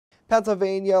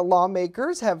Pennsylvania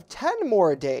lawmakers have 10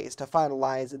 more days to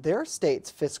finalize their state's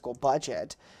fiscal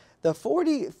budget. The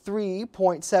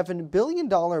 $43.7 billion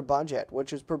budget,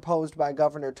 which was proposed by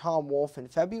Governor Tom Wolf in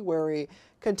February,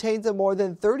 contains a more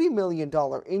than $30 million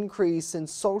increase in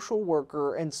social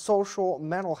worker and social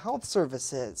mental health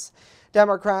services.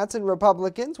 Democrats and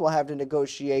Republicans will have to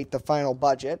negotiate the final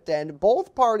budget, and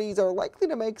both parties are likely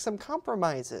to make some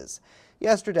compromises.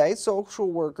 Yesterday,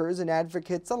 social workers and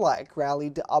advocates alike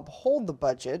rallied to uphold the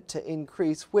budget to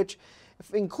increase, which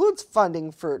includes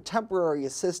funding for temporary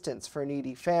assistance for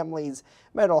needy families,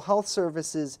 mental health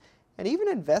services, and even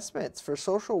investments for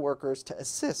social workers to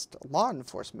assist law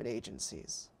enforcement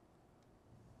agencies.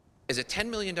 Is a $10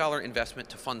 million investment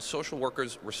to fund social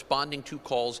workers responding to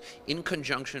calls in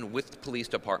conjunction with police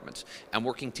departments and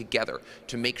working together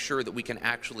to make sure that we can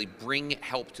actually bring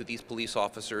help to these police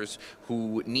officers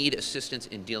who need assistance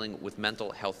in dealing with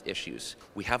mental health issues.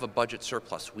 We have a budget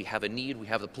surplus, we have a need, we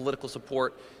have the political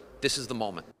support. This is the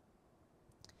moment.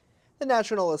 The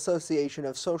National Association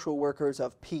of Social Workers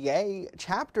of PA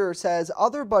chapter says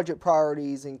other budget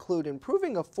priorities include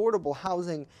improving affordable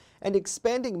housing and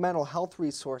expanding mental health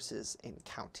resources in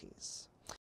counties.